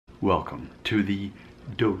Welcome to the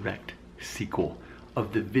direct sequel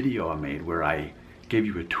of the video I made where I gave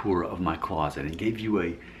you a tour of my closet and gave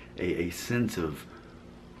you a sense of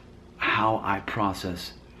how I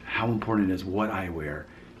process, how important it is what I wear,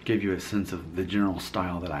 gave you a sense of the general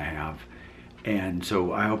style that I have. And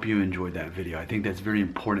so I hope you enjoyed that video. I think that's very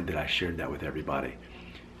important that I shared that with everybody.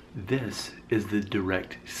 This is the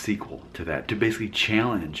direct sequel to that, to basically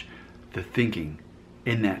challenge the thinking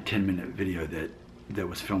in that 10-minute video that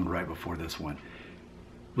was filmed right before this one.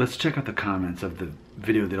 Let's check out the comments of the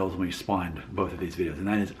video that ultimately spawned both of these videos, and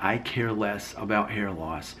that is, I care less about hair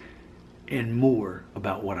loss and more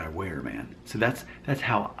about what I wear, man. So that's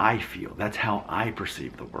how I feel. That's how I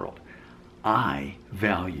perceive the world. I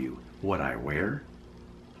value what I wear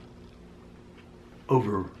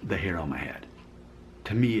over the hair on my head.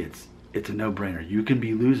 To me, it's a no-brainer. You can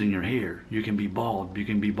be losing your hair, you can be bald, you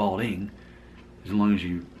can be balding, as long as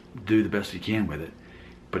you do the best you can with it.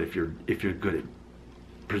 But if you're good at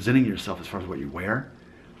presenting yourself as far as what you wear,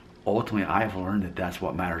 ultimately I have learned that that's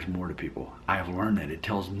what matters more to people. I have learned that it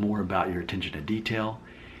tells more about your attention to detail.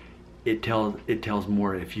 It tells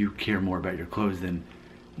more if you care more about your clothes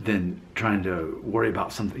than trying to worry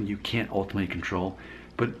about something you can't ultimately control.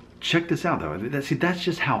 But check this out though. That's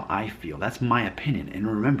just how I feel. That's my opinion. And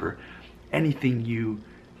remember, anything you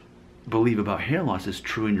believe about hair loss is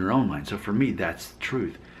true in your own mind. So for me, that's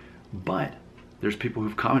truth. But there's people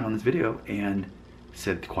who've commented on this video and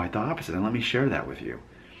said quite the opposite, and let me share that with you.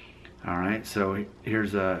 All right, so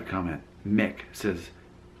here's a comment. Mick says,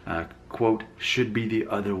 quote, should be the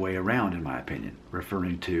other way around in my opinion,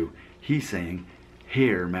 referring to, he's saying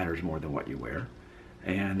hair matters more than what you wear.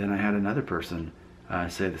 And then I had another person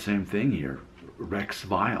say the same thing here. Rex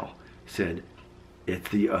Vile said, it's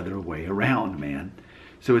the other way around, man.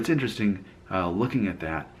 So it's interesting looking at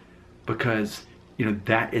that, because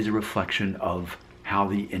that is a reflection of how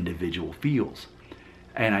the individual feels.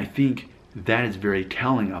 And I think that is very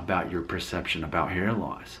telling about your perception about hair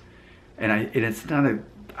loss. And it's not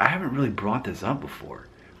I haven't really brought this up before.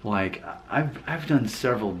 Like I've done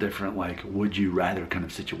several different would you rather kind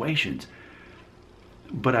of situations,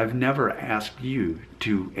 but I've never asked you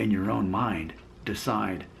to, in your own mind,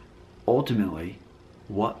 decide ultimately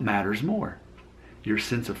what matters more, your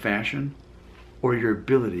sense of fashion or your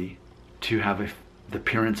ability to have the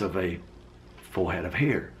appearance of a full head of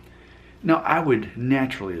hair. Now, I would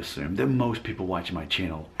naturally assume that most people watching my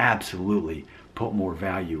channel absolutely put more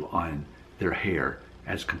value on their hair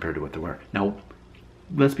as compared to what they wear. Now,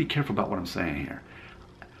 let's be careful about what I'm saying here.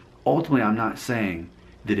 Ultimately, I'm not saying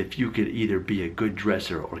that if you could either be a good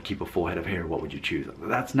dresser or keep a full head of hair, what would you choose?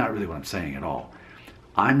 That's not really what I'm saying at all.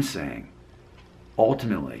 I'm saying,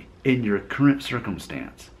 ultimately, in your current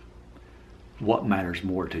circumstance, what matters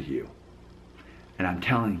more to you? And I'm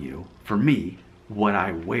telling you, for me, what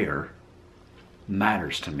I wear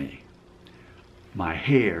matters to me. My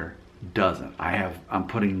hair doesn't. I'm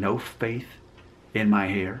putting no faith in my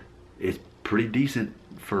hair. It's pretty decent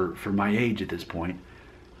for my age at this point.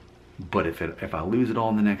 But if I lose it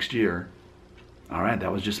all in the next year, all right,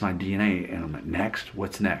 that was just my DNA, and I'm like, next,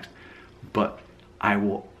 what's next? But I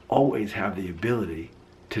will always have the ability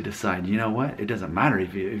to decide, you know what, it doesn't matter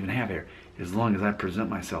if you even have hair, as long as I present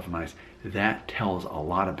myself nice. That tells a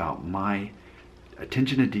lot about my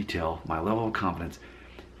attention to detail, my level of confidence,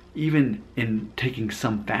 even in taking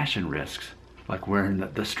some fashion risks, like wearing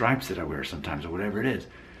the stripes that I wear sometimes, or whatever it is,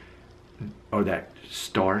 or that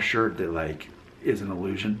star shirt that is an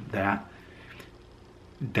illusion. That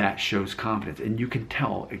shows confidence, and you can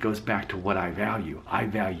tell it goes back to what I value. I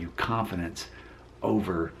value confidence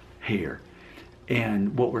over hair.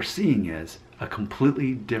 And what we're seeing is a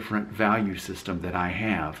completely different value system that I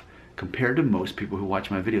have compared to most people who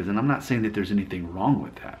watch my videos. And I'm not saying that there's anything wrong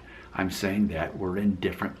with that. I'm saying that we're in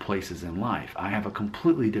different places in life. I have a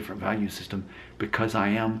completely different value system because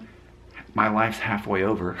my life's halfway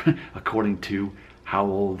over according to how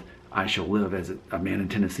old I shall live as a man in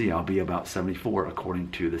Tennessee. I'll be about 74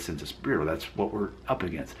 according to the Census Bureau. That's what we're up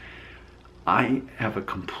against. I have a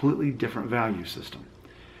completely different value system.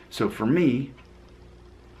 So for me,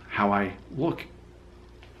 how I look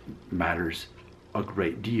matters a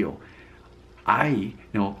great deal.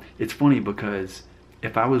 It's funny because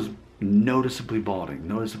if I was noticeably balding,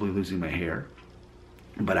 noticeably losing my hair,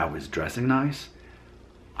 but I was dressing nice,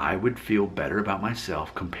 I would feel better about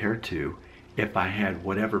myself compared to if I had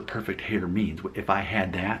whatever perfect hair means. If I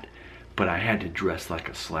had that, but I had to dress like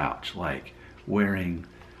a slouch, like wearing,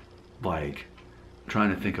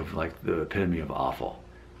 trying to think of the epitome of awful,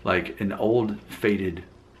 like an old faded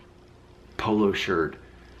polo shirt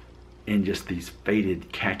in just these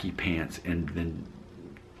faded khaki pants, and then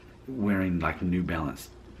wearing New Balance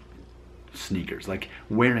sneakers. Like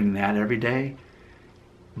wearing that every day,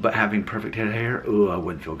 but having perfect head of hair, ooh, I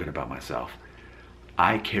wouldn't feel good about myself.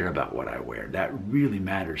 I care about what I wear. That really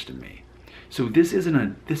matters to me. So this isn't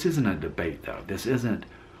a debate though. This isn't,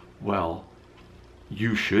 well,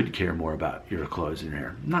 you should care more about your clothes and your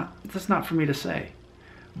hair. That's not for me to say.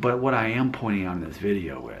 But what I am pointing out in this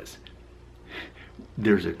video is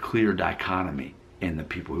there's a clear dichotomy in the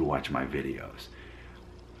people who watch my videos.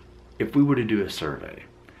 If we were to do a survey,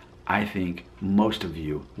 I think most of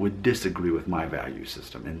you would disagree with my value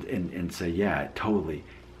system and say, yeah, totally,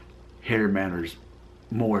 hair matters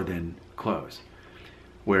more than clothes.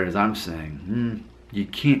 Whereas I'm saying, you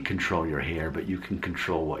can't control your hair, but you can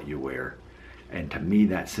control what you wear. And to me,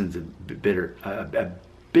 that sends a bigger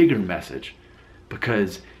message,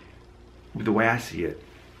 because the way I see it,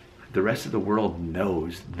 the rest of the world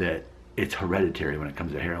knows that it's hereditary when it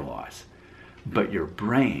comes to hair loss. But your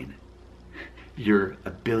brain, your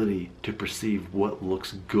ability to perceive what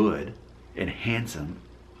looks good and handsome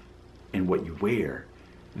in what you wear,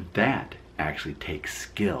 that actually takes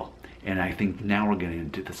skill. And I think now we're getting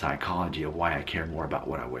into the psychology of why I care more about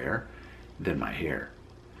what I wear than my hair.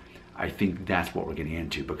 I think that's what we're getting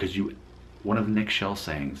into, because one of Nick Shell's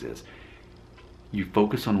sayings is, you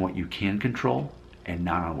focus on what you can control and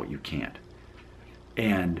not on what you can't.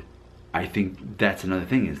 And I think that's another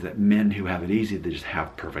thing, is that men who have it easy, they just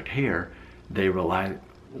have perfect hair, they rely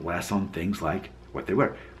less on things like what they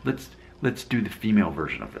wear. Let's do the female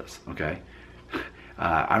version of this, okay?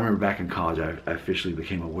 I remember back in college, I officially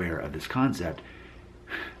became aware of this concept.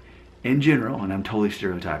 In general, and I'm totally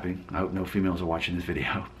stereotyping, I hope no females are watching this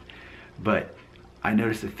video, but I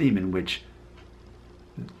noticed a theme in which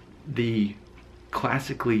the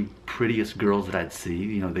classically prettiest girls that I'd see,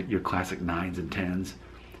 you know, your classic 9s and 10s,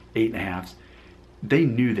 8.5s, they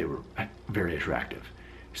knew they were very attractive.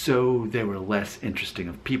 So they were less interesting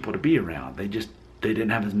of people to be around. They didn't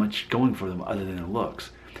have as much going for them other than their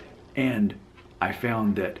looks. And I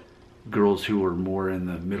found that girls who were more in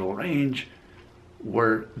the middle range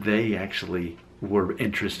they actually were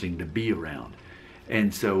interesting to be around.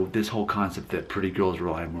 And so this whole concept that pretty girls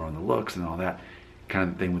rely more on the looks and all that kind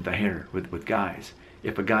of thing with the hair, with guys.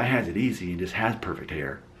 If a guy has it easy and just has perfect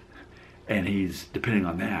hair, and he's depending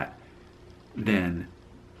on that, then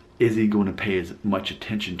is he going to pay as much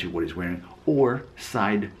attention to what he's wearing? Or,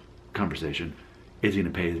 side conversation, is he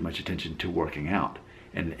going to pay as much attention to working out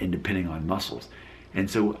and depending on muscles? And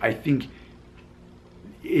so I think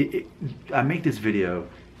I make this video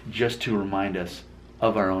just to remind us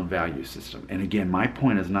of our own value system. And again, my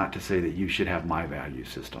point is not to say that you should have my value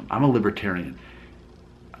system. I'm a libertarian.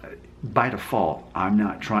 By default, I'm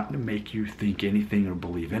not trying to make you think anything or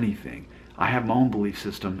believe anything. I have my own belief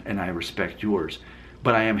system and I respect yours,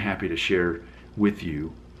 but I am happy to share with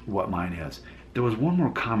you what mine is. There was one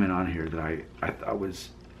more comment on here that I thought was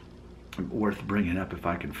worth bringing up if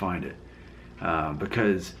I can find it,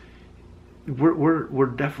 because we're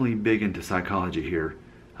definitely big into psychology here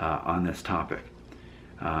on this topic.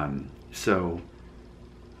 So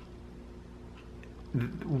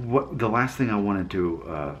the last thing I wanted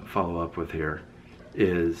to follow up with here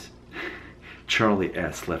is Charlie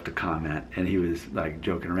S. left a comment, and he was like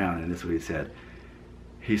joking around, and this is what he said.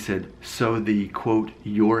 He said, so the quote,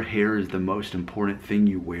 your hair is the most important thing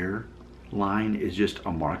you wear line is just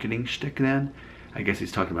a marketing shtick then? I guess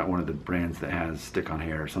he's talking about one of the brands that has stick-on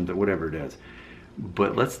hair or something, whatever it is.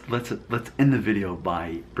 But let's end the video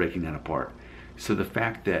by breaking that apart. So the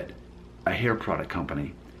fact that a hair product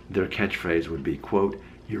company, their catchphrase would be, quote,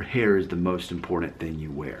 your hair is the most important thing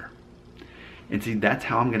you wear. And see, that's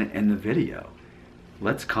how I'm going to end the video.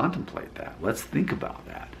 Let's contemplate that. Let's think about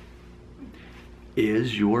that.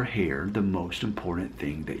 Is your hair the most important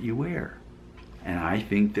thing that you wear? And I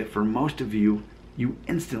think that for most of you, you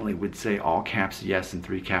instantly would say all caps yes and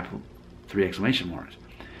three exclamation marks.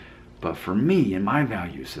 But for me, in my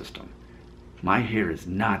value system, my hair is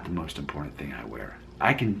not the most important thing I wear.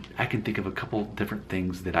 I can think of a couple different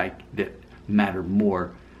things that matter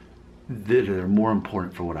more, that are more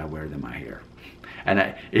important for what I wear than my hair.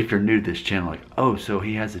 And if you're new to this channel, like, oh, so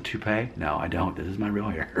he has a toupee? No, I don't. This is my real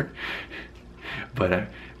hair. But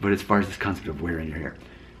as far as this concept of wearing your hair,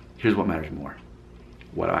 here's what matters more.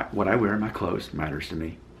 What I wear in my clothes matters to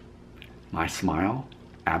me. My smile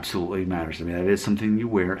absolutely matters to me. That is something you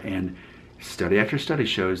wear, and study after study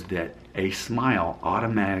shows that a smile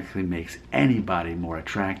automatically makes anybody more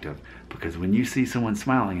attractive, because when you see someone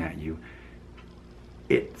smiling at you,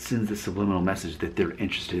 it sends a subliminal message that they're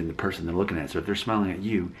interested in the person they're looking at. So if they're smiling at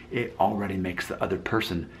you, it already makes the other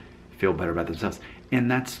person feel better about themselves.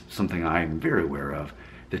 And that's something I am very aware of,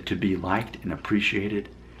 that to be liked and appreciated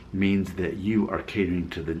means that you are catering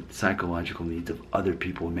to the psychological needs of other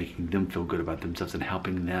people and making them feel good about themselves and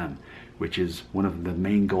helping them, which is one of the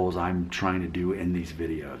main goals I'm trying to do in these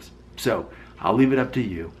videos. So I'll leave it up to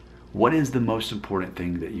you. What is the most important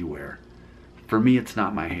thing that you wear? For me, it's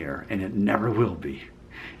not my hair, and it never will be.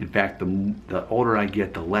 In fact, the older I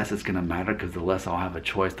get, the less it's gonna matter, because the less I'll have a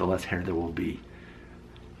choice, the less hair there will be.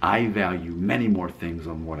 I value many more things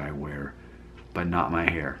on what I wear, but not my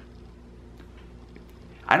hair.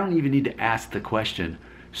 I don't even need to ask the question,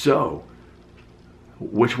 so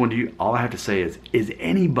which one do you, all I have to say is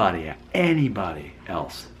anybody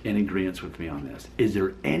else in agreement with me on this? Is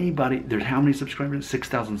there anybody, there's how many subscribers?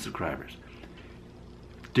 6,000 subscribers.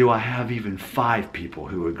 Do I have even 5 people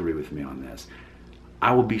who agree with me on this?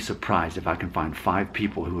 I will be surprised if I can find 5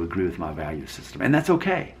 people who agree with my value system. And that's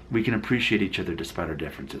okay. We can appreciate each other despite our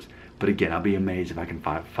differences. But again, I'll be amazed if I can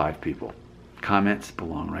find 5 people. Comments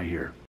belong right here.